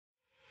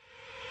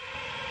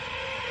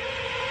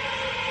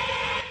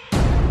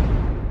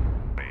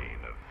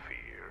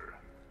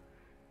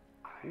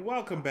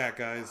Welcome back,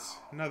 guys.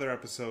 Another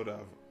episode of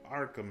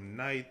Arkham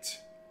Knight.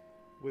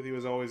 With you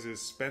as always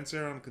is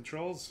Spencer on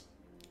controls.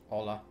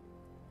 Hola.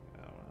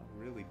 Oh, well,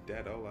 really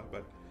dead Hola,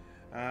 but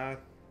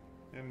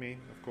and me,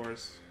 of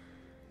course.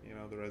 You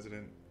know, the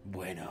resident.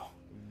 Bueno.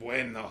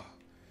 Bueno.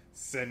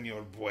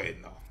 Senor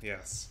Bueno.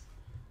 Yes.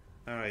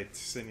 Alright,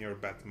 Senor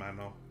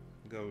Batmano.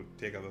 Go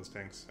take out those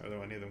tanks. Are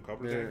there any of them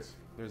copper tanks?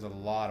 There's a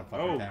lot of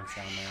fucking tanks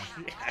down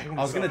there. Yeah,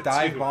 I was gonna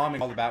dive bomb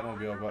and call the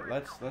Batmobile, but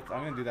let's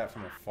I'm gonna do that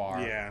from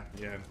afar. Yeah.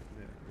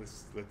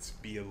 Let's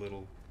be a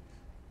little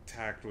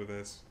tact with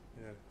this.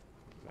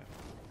 Yeah.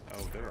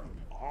 Oh, they're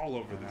all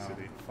over the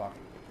city. Fuck.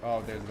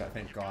 Oh, there's that.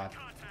 Thank God.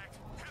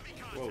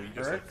 Whoa, you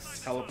just like,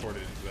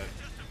 teleported into that.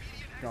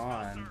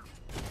 Gone.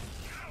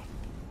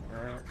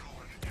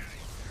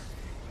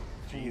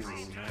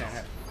 Jesus,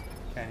 man.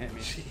 Can't hit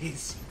me.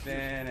 Jeez.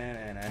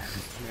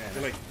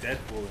 They're like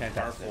Deadpool in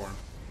car form.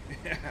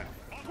 Yeah.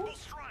 Multiple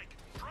strike.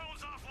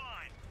 Drones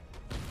offline.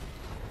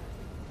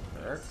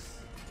 Perks?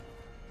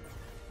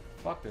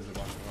 Fuck, there's a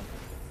bunch of them.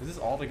 Is this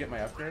all to get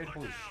my upgrade?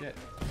 Holy shit.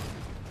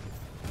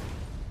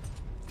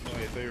 Oh,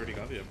 I thought you already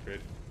got the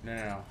upgrade.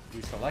 No.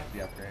 We select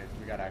the upgrade.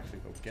 We gotta actually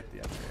go get the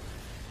upgrade.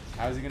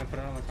 How is he gonna put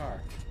it on the car?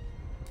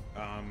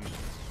 I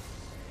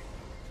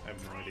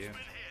have no idea.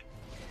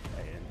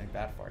 Hey, you didn't think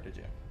that far, did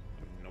you?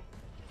 Nope.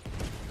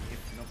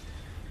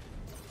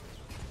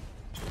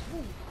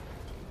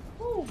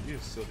 Woo! You're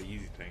still the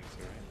easy tanks,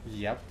 right?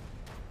 Yep.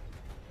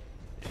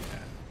 Yeah.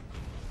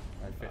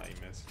 I You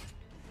missed.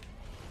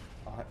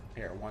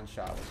 Here, one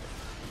shot with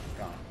it.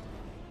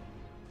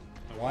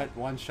 Gone.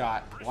 One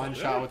shot. One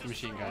shot with the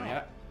machine gun,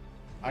 yep.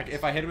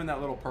 If I hit him in that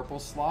little purple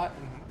slot,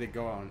 they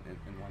go on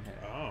in one hit.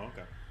 Oh,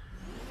 okay.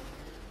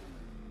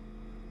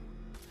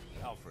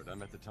 Alfred,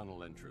 I'm at the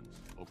tunnel entrance.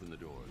 Open the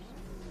doors.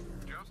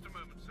 Just a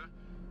moment, sir.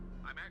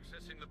 I'm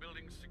accessing the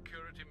building's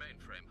security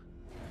mainframe.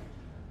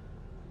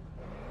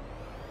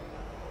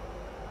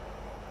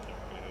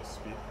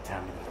 Speed.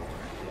 Down to the door.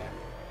 Yeah.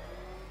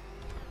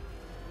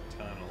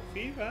 Tunnel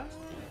fever.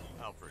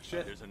 Alfred,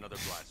 Shit. there's another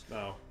blast.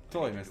 No.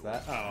 Totally missed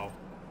that. Oh.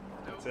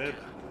 That's it.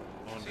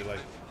 I wanted to like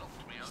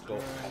just go all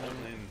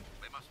in.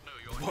 They must know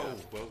you're here.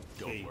 Whoa.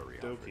 Don't worry,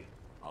 Alfred. Dokie.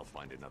 I'll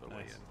find another way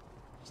Nice. in.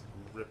 Just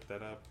rip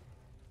that up.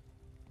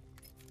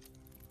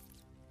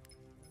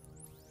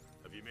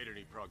 Have you made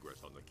any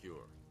progress on the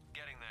cure?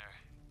 Getting there.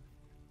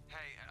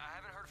 Hey, I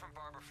haven't heard from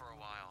Barbara for a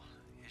while.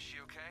 Is she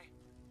okay?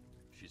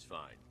 She's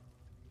fine.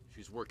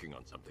 She's working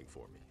on something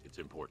for me. It's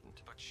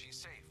important. But she's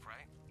safe,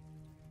 right?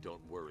 Don't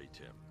worry,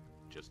 Tim.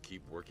 Just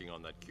keep working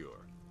on that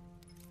cure.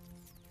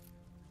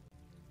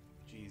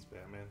 Jeez,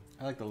 Batman.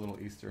 I like the little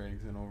Easter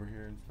eggs in over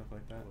here and stuff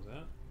like that. What was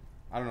that?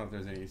 I don't know if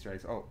there's any Easter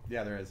eggs. Oh,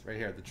 yeah, there is. Right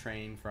here. The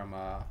train from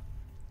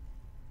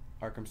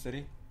Arkham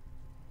City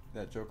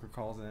that Joker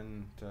calls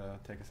in to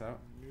take us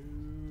out.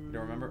 You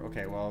don't remember?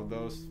 Okay, well,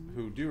 those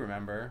who do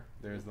remember,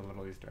 there's the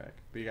little Easter egg.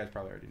 But you guys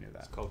probably already knew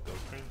that. It's called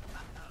Ghost Train.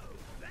 Oh,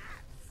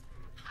 that's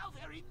how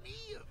very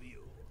me of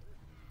you.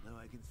 Though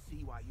I can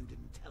see why you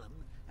didn't tell him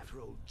after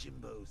old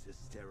Jimbo's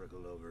hysterical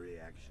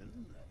overreaction.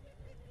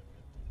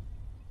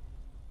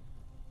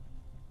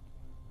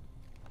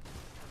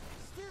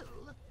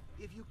 Still,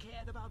 if you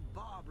cared about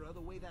Barbara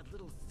the way that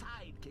little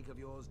sidekick of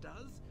yours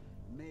does,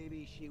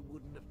 maybe she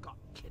wouldn't have got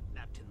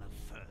kidnapped in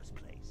the first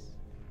place.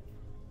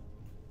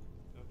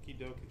 Okie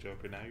dokie,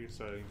 Joker. Now you're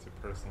starting to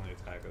personally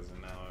attack us,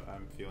 and now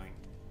I'm feeling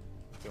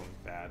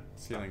bad.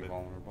 Feeling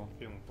vulnerable.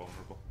 Feeling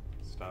vulnerable.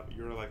 Stop it.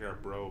 You're like our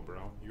bro.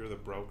 You're the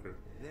broker.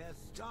 They're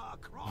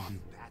star-crossed,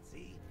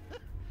 Patsy.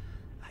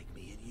 Like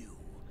me and you.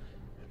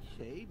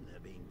 Shame they're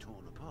being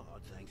torn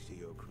apart thanks to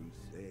your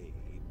crusade.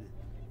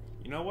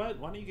 You know what?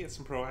 Why don't you get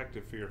some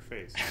proactive for your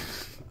face?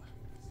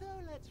 So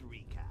let's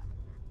recap.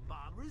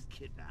 Barbara's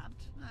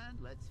kidnapped,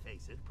 and let's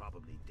face it,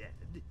 probably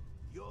dead.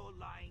 You're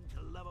lying to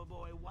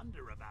Loverboy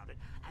Wonder about it,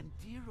 and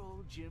dear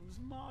old Jim's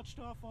marched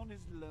off on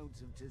his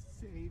lonesome to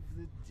save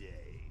the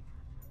day.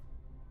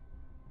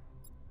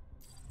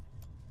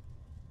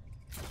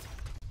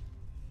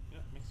 Yeah,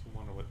 makes me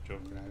wonder what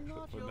Joker actually. Not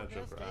What your that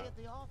best Joker day out? at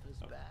the office,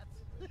 Oh. Bats.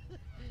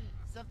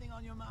 Something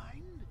on your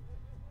mind?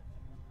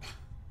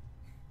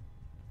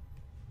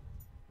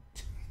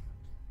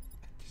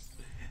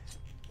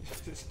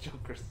 This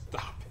Joker,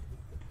 stop.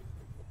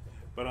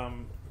 But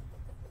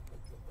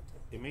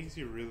it makes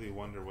you really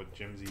wonder what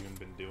Jim's even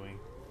been doing.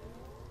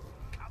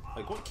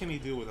 Like, what can he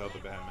do without the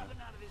Batman?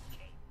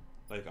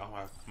 Like,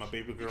 oh, my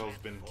baby girl's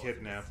been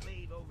kidnapped.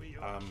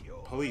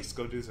 Police,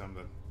 go do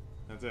something.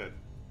 That's it.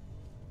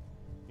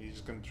 He's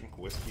just gonna drink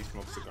whiskey,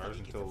 smoke cigars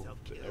until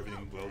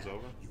everything blows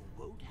over. You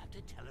won't have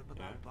to tell him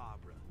about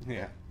Barbara.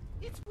 Yeah.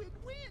 It's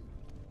win-win.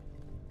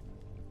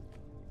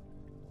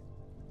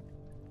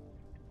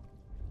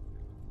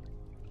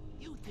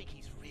 You think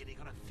he's really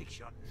gonna fix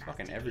your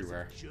fucking nasty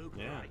everywhere. piece of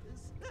Yeah.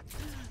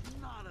 Jokeritis?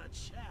 Not a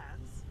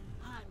chance.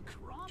 I'm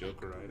chronic.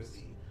 Jokeritis?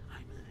 Rosie.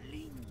 I'm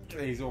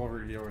lingering. He's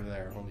already over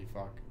there. Holy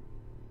fuck.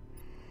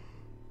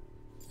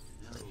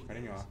 No,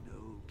 Cutting you there's off.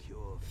 no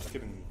cure for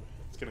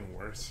It's getting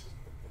worse.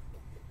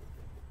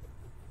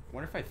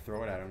 Wonder if I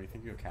throw it at him, you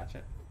think he'll catch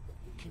it?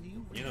 Can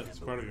you You know, it's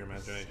part of your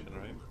imagination,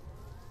 right?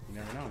 You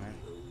never know, man.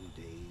 The old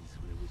days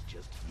when it was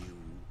just you,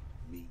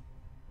 me.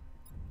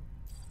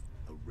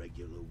 A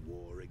regular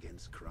war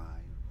against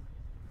crime.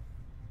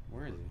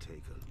 Where is Well, he?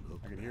 take a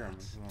look. I can hear him.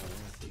 Matt. Oh, yeah.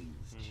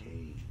 Things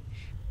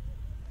change.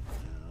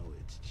 Now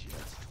it's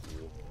just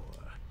war,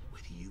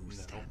 with you No.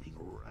 standing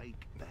right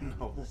back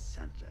No. in the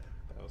center.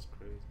 That was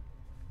crazy.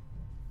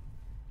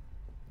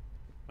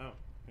 Oh,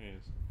 here he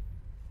is.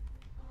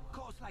 Of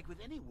course, like with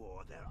any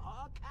war, there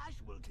are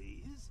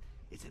casualties.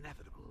 It's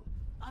inevitable,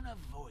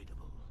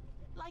 unavoidable.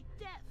 Like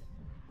death.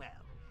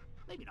 Well,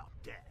 maybe not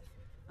death.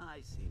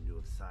 I seem to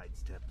have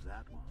sidestepped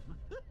that one.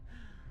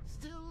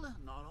 Still,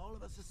 not all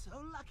of us are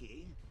so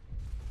lucky.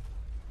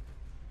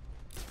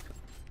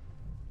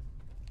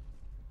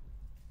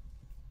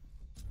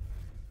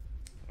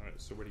 Alright,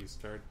 so where do you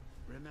start?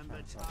 Remember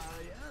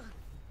Talia?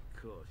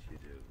 Of course you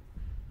do.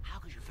 How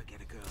could you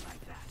forget a girl like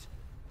that?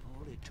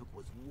 All it took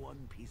was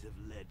one piece of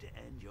lead to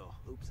end your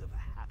hopes of a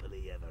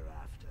happily ever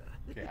after.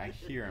 Okay, I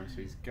hear him,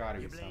 so he's got to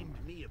be You blamed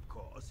somewhere. me, of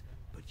course,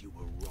 but you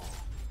were wrong.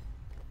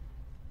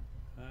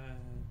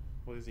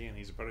 What is he in?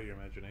 He's a part of your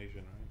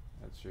imagination, right?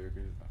 That's true.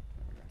 Good.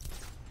 Okay.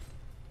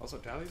 Also,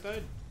 Tally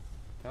died?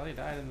 Talia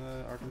died in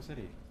the Arkham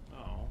City.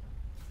 Oh.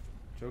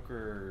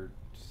 Joker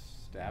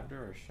stabbed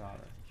her or shot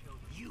her?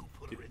 You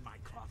put her in my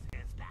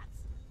crosshairs,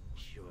 that's...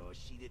 Sure,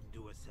 she didn't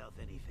do herself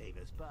any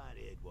favors, but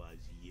it was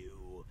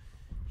you.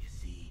 You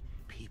see,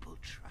 people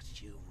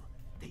trust you.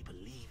 They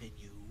believe in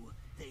you.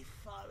 They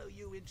follow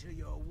you into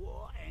your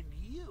war, and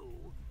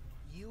you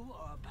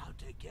are about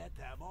to get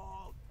them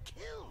all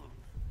killed.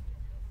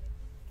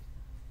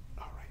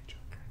 Alright,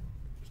 Joker.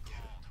 You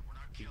get it.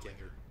 You get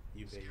it.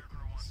 You babe.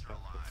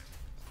 Stop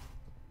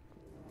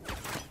it.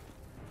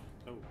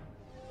 Oh.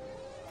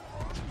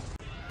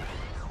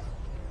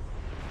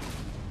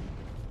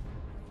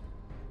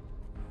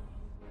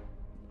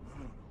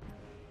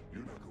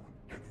 You're not going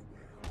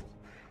anywhere, old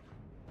man.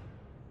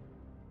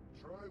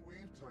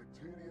 Tri-weave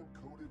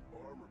titanium-coated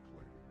armor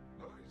plate.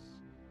 Nice.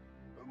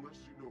 Unless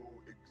you know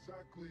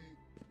exactly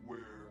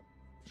where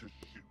to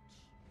shoot.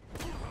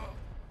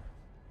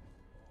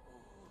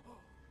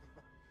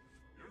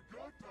 You're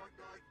good, Dark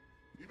Knight.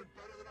 Even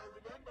better than I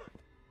remember.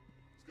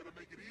 It's gonna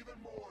make it even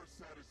more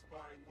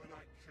satisfying when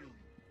I kill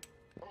you.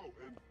 Oh,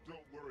 and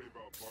don't worry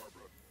about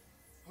Barbara.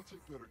 I'll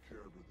take better care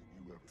of her than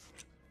you ever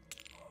did.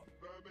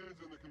 Batman's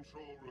in the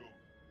control room.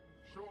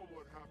 Show him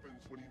what happens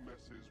when he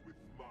messes with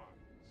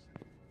minds.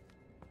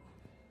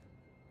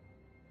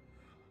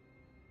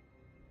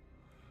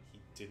 He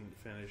didn't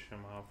finish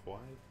him off.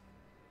 Why?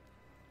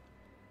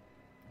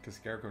 Because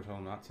Scarecrow told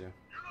him not to.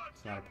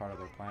 It's not a part of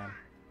their plan.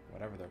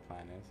 Whatever their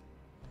plan is.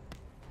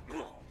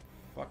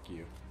 Fuck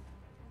you.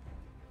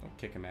 Don't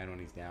kick a man when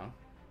he's down.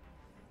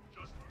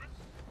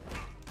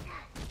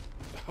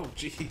 Oh,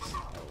 jeez.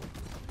 Oh.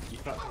 You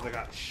thought because I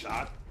got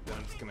shot, then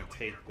I'm just gonna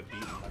take the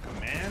beating like a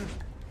man?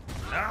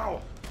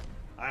 No!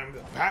 I'm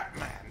the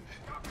Batman!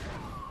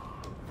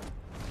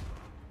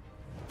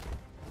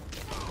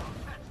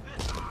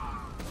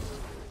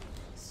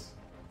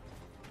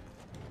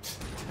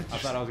 I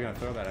thought I was gonna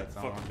throw that at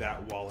someone. Fuck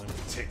that wall in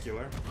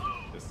particular.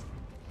 Just...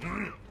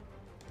 Oh,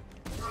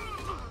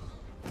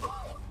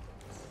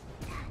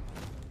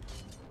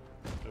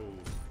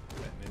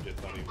 that ninja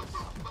thought he was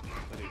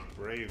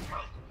brave.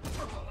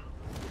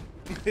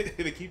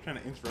 They keep trying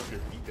to interrupt your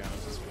beatdown.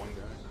 It's just one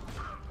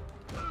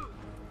guy.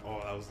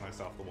 Oh, that was nice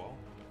off the wall.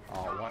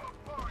 Oh, what?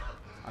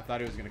 I thought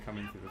he was gonna come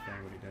in through the thing,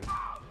 but he didn't.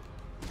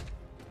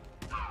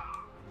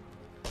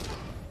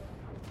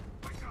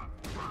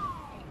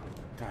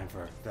 Time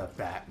for the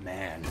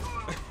Batman.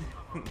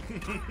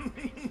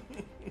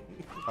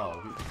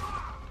 Oh.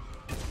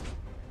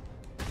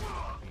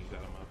 You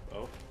got him up.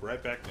 Oh,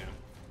 right back down.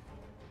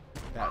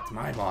 That's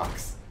my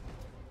box.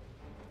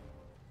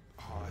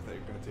 Oh, I thought you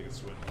were gonna take a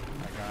swing. I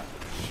got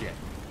shit.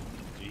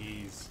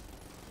 Jeez.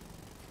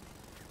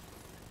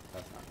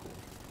 That's not cool.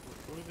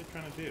 What are they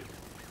trying to do?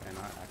 Can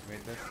I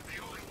activate this? You're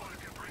the only one who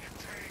can bring a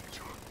tank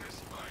to a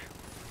fist fight.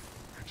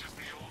 You're just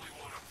the only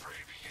one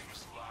afraid to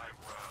use live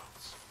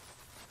rounds.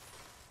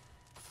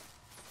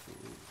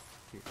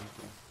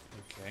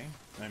 Okay.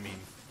 I mean...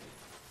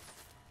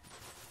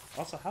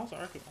 Also, how did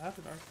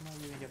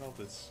Arkham even get all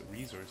this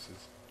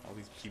resources? All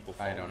these people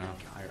I don't know.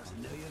 I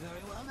know you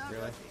very well now.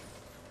 Really? doesn't he?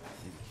 I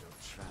think you're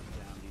trapped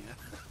down here.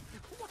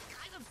 What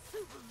kind of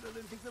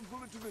supervillain takes a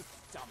bullet to the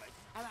stomach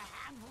and a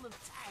handful of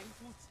tanks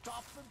will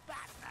stop the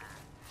Batman?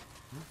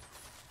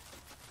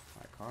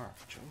 My car.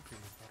 Joker,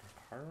 you got her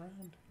car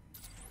around?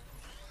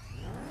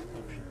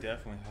 Oh, she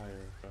definitely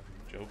hired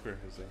fucking Joker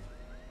as a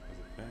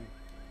thing.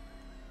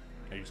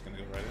 Are you just gonna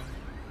go right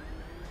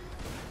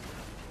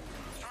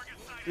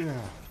in?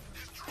 Yeah.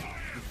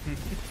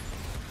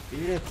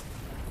 Eat it.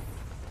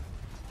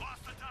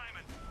 Lost the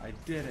diamond. I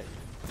did it.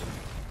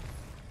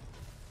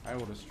 I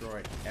will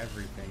destroy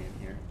everything in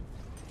here.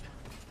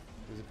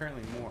 There's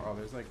apparently more. Oh,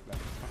 there's like that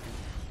fucking...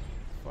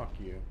 Fuck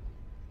you.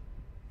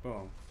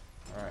 Boom.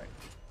 Alright.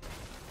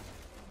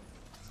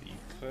 So you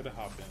could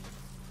hop in,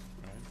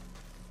 right?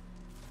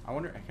 I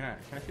wonder, can I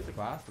shoot the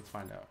glass? Let's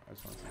find out. I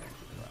just want to see if I can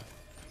shoot the glass.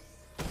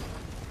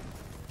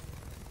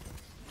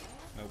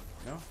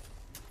 No?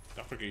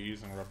 I forget you're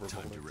using rubber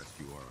Time to bullets.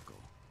 rescue Oracle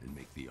and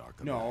make the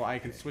Arkham. No, Knight I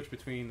can pay. switch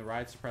between the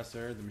ride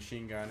suppressor, the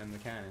machine gun, and the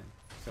cannon.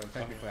 So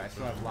technically, I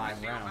still have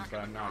live rounds,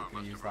 but I'm not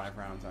going to use live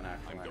rounds on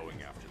actual I'm enemies.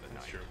 going after the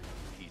Knight. Sure.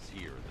 He's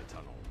here in the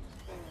tunnel.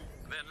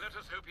 Then let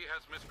us hope he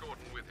has Miss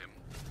Gordon with him.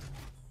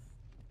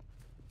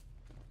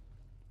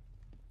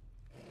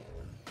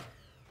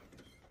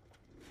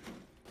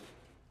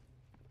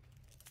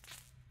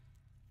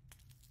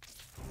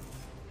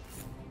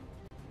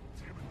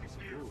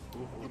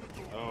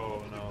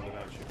 Oh no, they're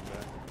not shooting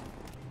back.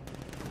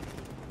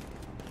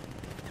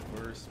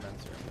 Where's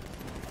Spencer?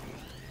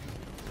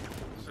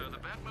 So the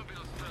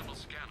Batmobile's thermal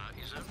scanner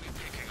is only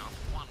picking up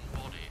one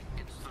body.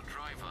 It's the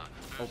driver.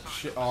 No Oh sign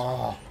shit!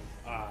 of-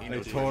 Oh, He I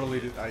knows totally where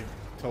he did. I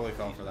totally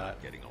fell for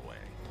that. Getting away.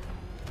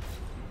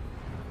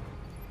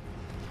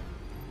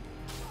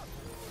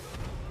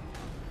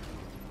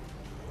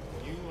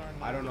 You are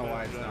not I don't the know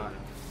why best it's not. driver.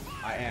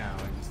 I am. I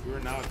just We're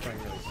not playing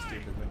really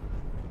stupidly.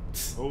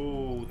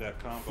 Oh, that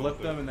combo.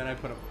 Flipped them and then I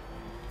put them.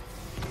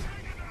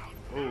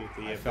 Oh,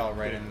 I fell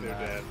right in They're that.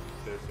 dead.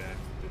 They're dead.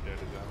 They're dead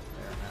as hell.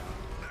 There now.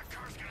 That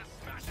car's gonna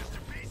smash us to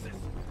pieces.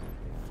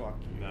 Fuck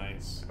you.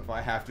 Nice. If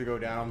I have to go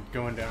down, I'm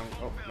going down.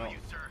 Oh no! Value,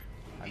 sir.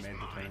 I He's made the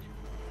mine. turn.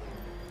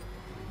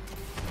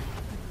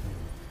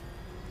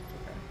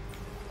 Okay.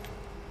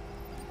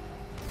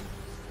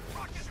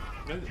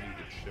 Doesn't need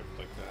to shift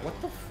like that. What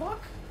the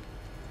fuck?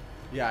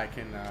 Yeah, I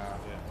can. Yeah.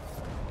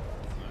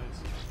 Nice.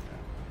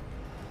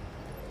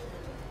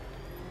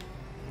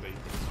 But you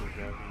can switch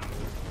out being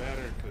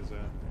better because,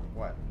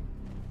 What?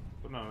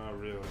 but no, not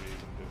really. You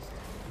can just.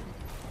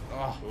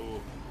 Oh,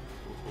 Oh.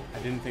 I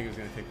didn't think it was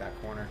gonna take that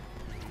corner.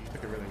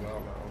 Took it really well,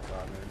 but oh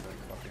god, there's like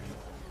fucking.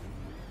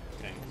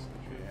 Tanks.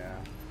 Yeah.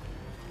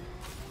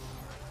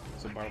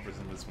 So Barbara's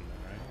in this one then,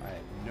 right? I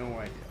have no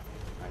idea.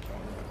 I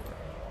don't remember.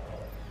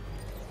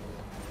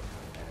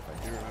 And if I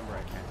do remember, I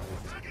can't really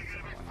think of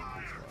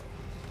someone. So.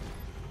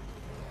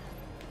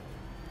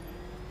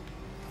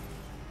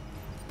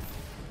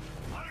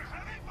 Under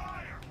heavy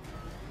fire.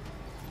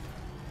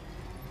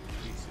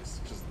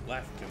 Jesus, just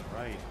left and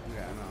right.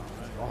 Yeah, I know.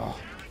 Oh.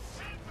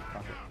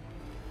 Fuck it.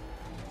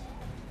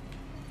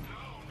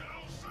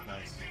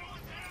 Nice.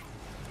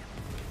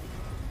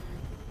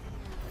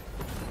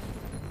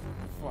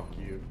 Fuck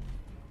you.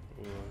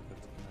 Oh,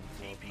 that's gonna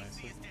blow up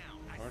nicely.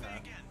 Or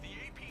not.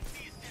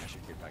 I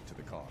should get back to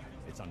the car.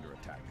 It's under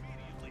attack.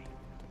 Wait,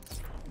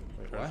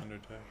 Press what? under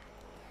attack.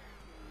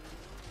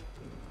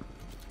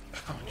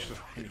 Oh, just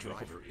The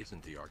driver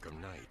isn't the Arkham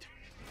Knight,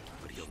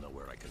 but he'll know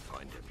where I can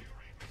find him.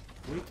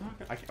 What are you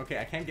talking? Okay,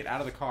 I can't get out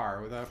of the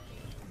car without.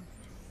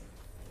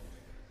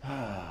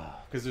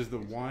 Because there's the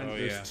one, Oh,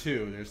 there's yeah.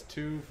 two. There's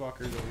two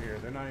fuckers over here.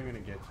 They're not even gonna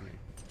get to me.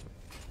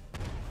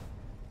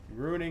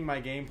 You're ruining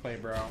my gameplay,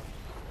 bro.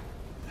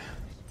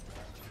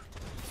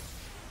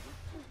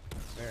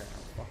 There,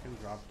 I'm fucking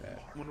drop dead.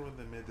 I wonder when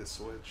they made the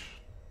switch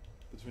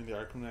between the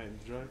Arkham Knight and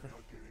the driver.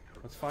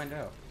 Let's find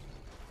out.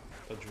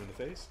 Punch him in the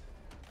face?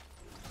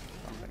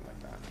 Something like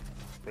that.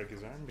 Break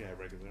his arm? Yeah,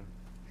 break his arm.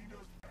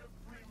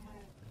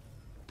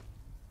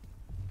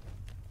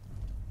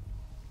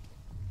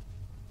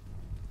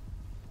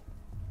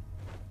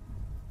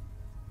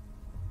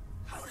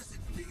 How does it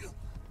feel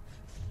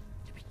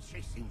to be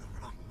chasing the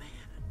wrong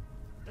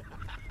man?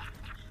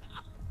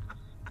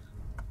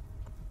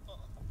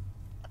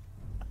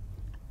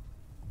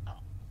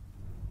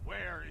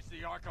 Where is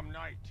the Arkham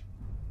Knight?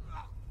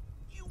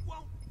 You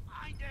won't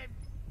find him.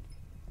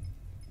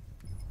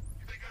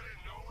 You think I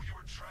didn't know you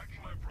were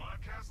tracking my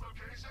broadcast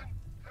location?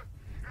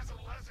 Here's a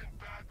lesson,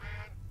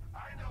 Batman.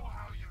 I know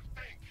how you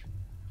think,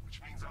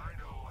 which means I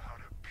know how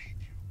to beat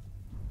you.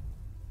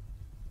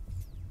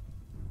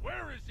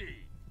 Where is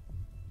he?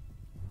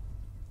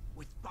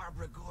 With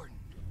Barbara Gordon.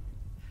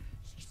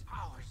 She's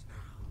ours now.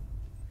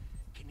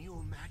 Can you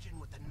imagine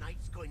what the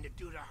Knight's going to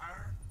do to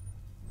her?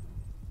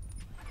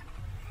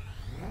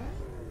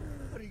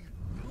 What are you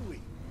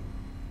doing?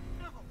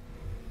 No,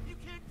 you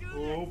can't do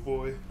Oh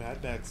boy,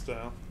 Mad Max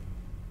style.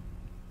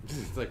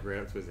 It's like right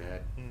up to his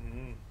head.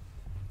 Mm-hmm.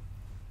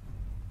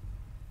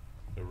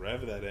 To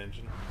rev that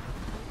engine.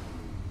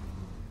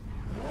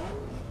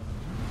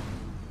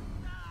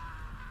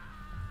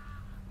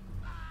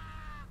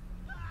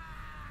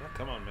 Oh,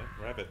 come on, man.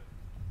 Rev it.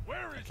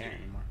 Where I is can't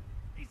he? anymore.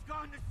 He's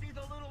gone to see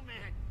the little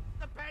man,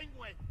 the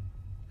penguin.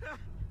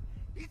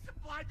 He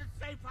supplied the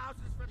safe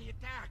houses for the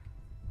attack.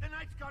 The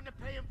Knight's gone to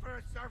pay him for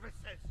his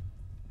services.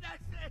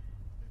 That's it.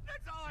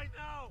 That's all I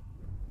know.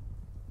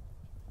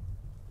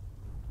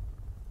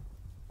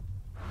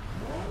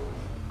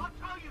 I'll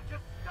tell you,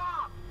 just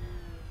stop.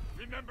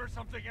 Remember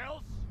something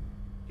else?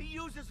 He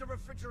uses a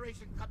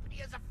refrigeration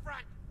company as a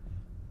front.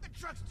 The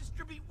trucks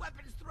distribute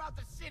weapons throughout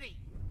the city.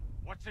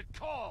 What's it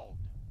called?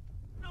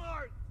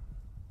 North.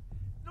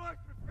 North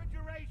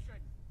Refrigeration.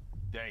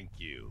 Thank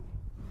you.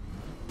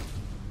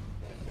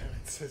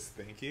 It says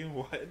thank you.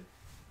 What?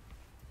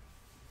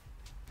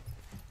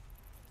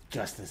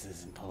 Justice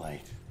isn't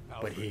polite,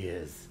 but he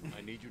is.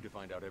 I need you to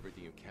find out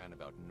everything you can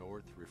about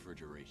North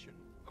Refrigeration.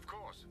 Of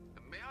course.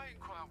 May I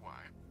inquire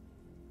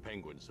why?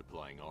 Penguin's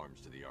supplying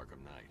arms to the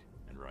Arkham Knight,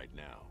 and right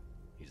now,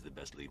 he's the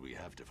best lead we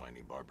have to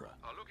finding Barbara.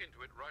 I'll look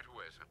into it right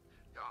away, sir.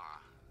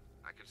 Ah,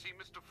 I can see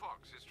Mr.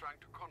 Fox is trying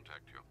to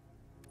contact you.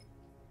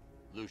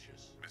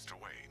 Lucius. Mr.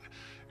 Wayne,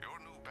 your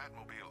new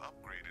Batmobile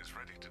upgrade is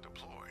ready to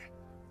deploy.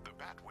 The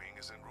Batwing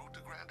is en route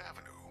to Grand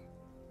Avenue.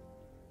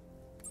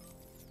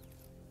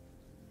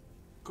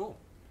 Cool.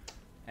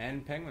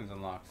 And Penguin's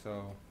unlocked,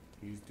 so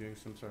he's doing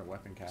some sort of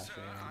weapon cache.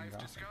 Sir, I've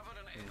discovered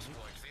an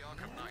exploit the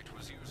Arkham Knight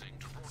was using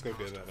to Let's go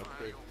get broadcast that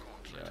upgrade. via your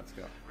Yeah, gauntlet. let's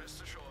go.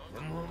 Rest assured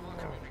that all our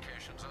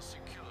communications are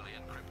securely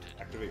encrypted.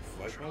 Activate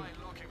flight Try mode?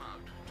 lock him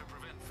out to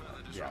prevent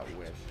further Yeah, I disruptions.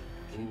 wish.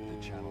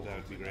 Ooh, that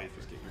would be great.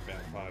 Just get your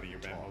Batpod or your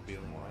Batmobile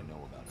in I line.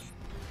 know about it.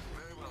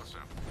 Very well, sir.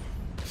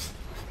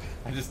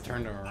 I just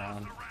turned him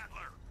around. The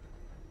Rattler!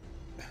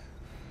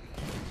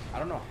 I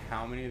don't know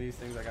how many of these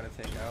things I gotta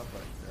take out,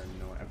 but they're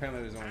annoying.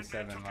 Apparently there's only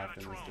 7 left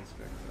in this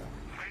district, so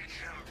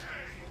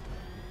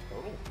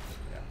Total?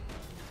 yeah.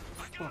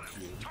 I Fuck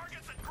you.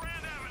 Targets at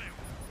Grand Avenue!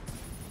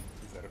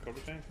 Is that a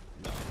Cobra tank?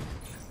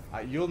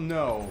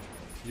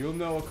 You'll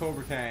know a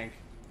Cobra tank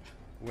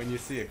when you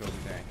see a Cobra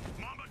tank.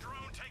 Mamba drone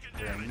taking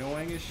They're damage!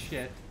 annoying as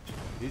shit.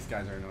 These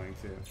guys are annoying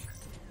too.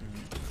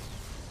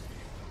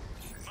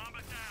 Mamba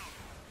down!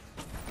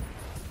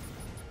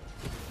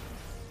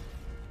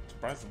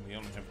 Surprisingly, we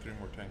only have 3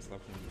 more tanks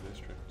left in the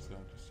district, so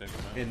just take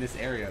them out. In this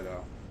area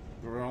though,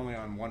 we're only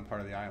on one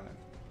part of the island.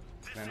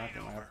 Can I not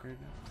get my upgrade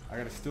now? I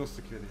gotta still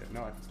secure the.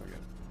 No, I can still get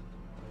it.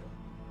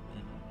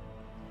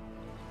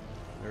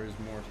 There's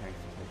more tanks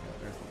to take out.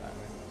 There's the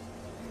Batman.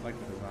 I like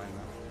the design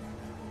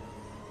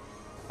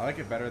though. I like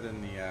it better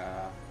than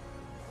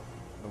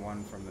the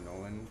one from the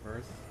Nolan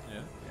verse. Yeah?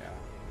 Yeah.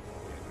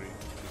 I agree.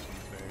 This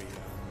one's very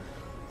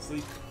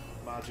sleek,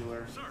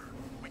 modular. Sir,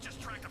 we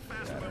just tracked a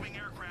fast-moving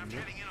aircraft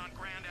heading in on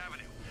Grand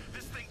Avenue.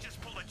 This thing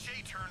just pulled a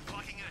J-turn,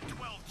 clocking in at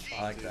 12 G.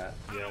 I like that.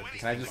 Yeah,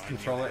 Can I just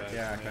control it?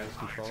 Yeah, can I just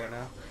control it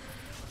now?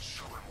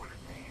 Show him what it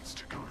means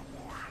to go to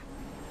war.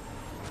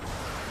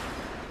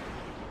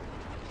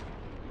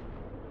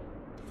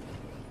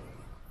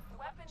 The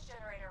weapons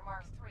generator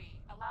Mark III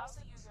allows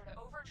the user to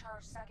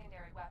overcharge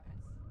secondary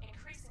weapons,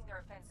 increasing their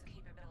offensive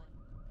capability.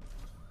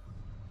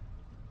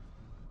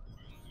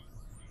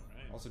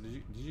 Alright. Also,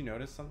 did you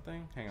notice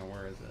something? Hang on,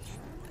 where is it?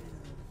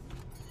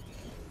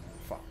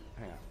 Fuck.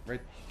 Hang on.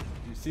 Right.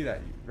 You see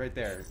that right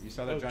there? You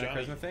saw that Oh, Johnny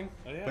Johnny. Prisma thing?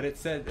 Oh, yeah. But it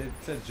said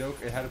Joke.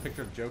 It had a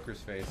picture of Joker's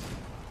face.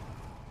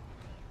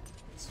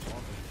 It's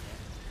swamping.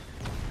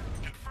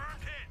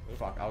 Confirmed hit!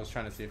 Fuck. I was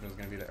trying to see if it was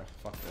gonna be there.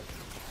 Fuck this.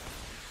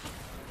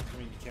 I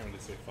mean, you can't really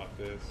say fuck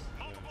this. You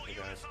know, Multiple take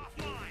out units the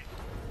fuel. offline!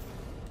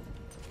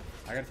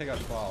 I gotta take out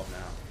 12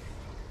 now.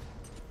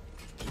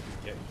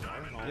 Get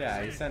more?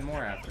 Yeah, he sent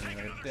more after me like a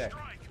Another dick.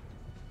 strike!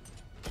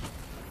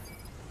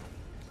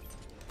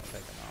 I'll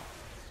take him off.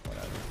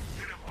 Whatever.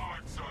 Hit him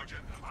hard,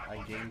 Sergeant! I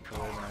game for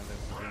when I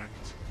this game.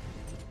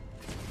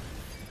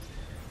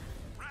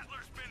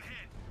 Rattler's been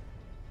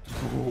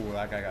hit! Ooh,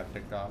 that guy got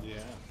picked off. Yeah.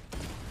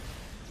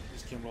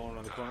 Just came rolling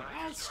around the corner.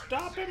 Oh,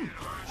 stop him!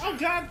 Oh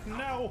God,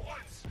 no!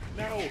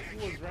 No, he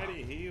was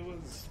ready. He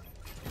was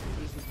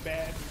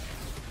bad.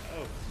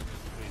 Oh,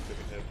 he took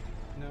a hit.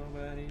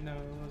 Nobody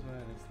knows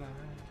what it's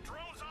like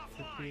Drones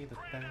to be offline! the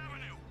Grand best.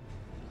 Avenue!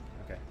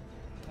 Okay,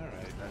 All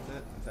right. that's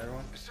it. That's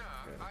everyone. Sir,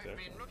 Good. I've Sir.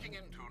 been looking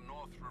into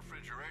North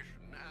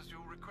Refrigeration as you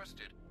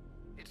requested.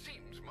 It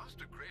seems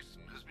Master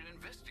Grayson has been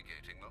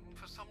investigating them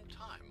for some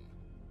time.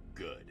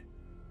 Good.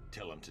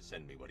 Tell him to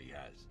send me what he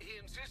has. He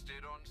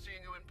insisted on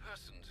seeing you in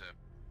person, sir.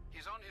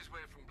 He's on his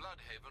way from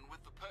Bloodhaven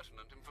with the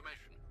pertinent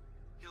information.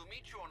 He'll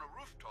meet you on a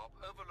rooftop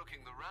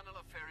overlooking the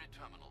Ranelagh Ferry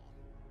Terminal.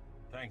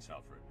 Thanks,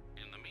 Alfred.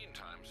 In the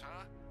meantime,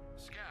 sir,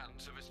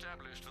 scans have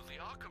established that the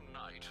Arkham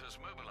Knight has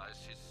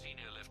mobilized his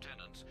senior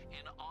lieutenants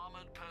in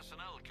armored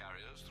personnel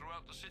carriers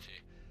throughout the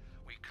city.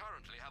 We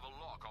currently have a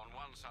lock on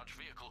one such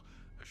vehicle,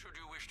 should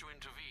you wish to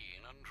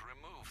intervene and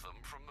remove them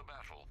from the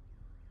battle.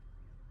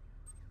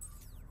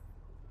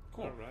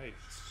 Cool. All right.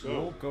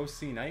 We'll So, go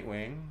see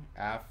Nightwing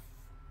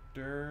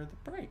after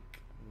the break.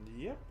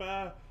 yep.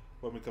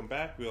 When we come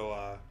back, we'll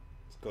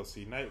let's go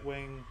see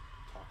Nightwing.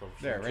 Talk over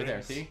some There, right there.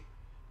 drinks. See?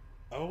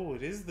 Oh,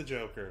 it is the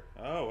Joker.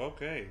 Oh,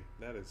 okay.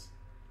 That is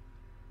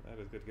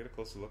good. Get a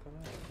closer look on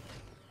that.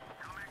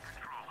 Command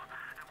control.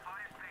 The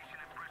fire station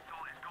in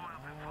Bristol is going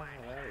up in Oh,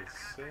 flames. that is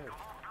Take sick. the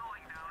whole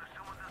building down if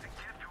someone doesn't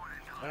get to it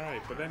in time. All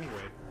right, but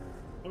anyway,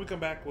 when we come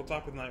back, we'll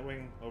talk with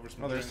Nightwing over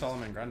some. Oh, there's drinks.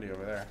 Solomon Grundy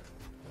over there.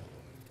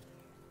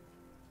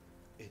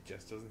 It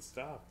just doesn't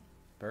stop.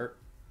 Burt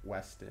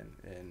Weston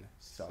in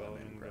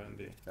Solomon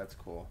Grundy. That's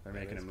cool. They're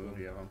making a That is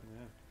movie cool. of him.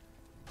 Yeah.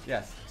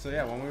 Yes. So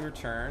yeah, when we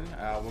return,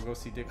 we'll go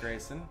see Dick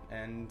Grayson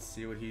and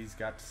see what he's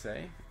got to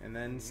say. And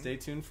then stay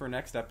tuned for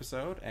next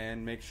episode.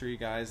 And make sure you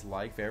guys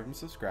like, favorite, and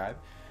subscribe.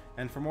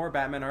 And for more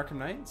Batman Arkham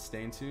Knight,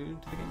 stay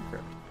tuned to the Game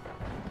Crypt.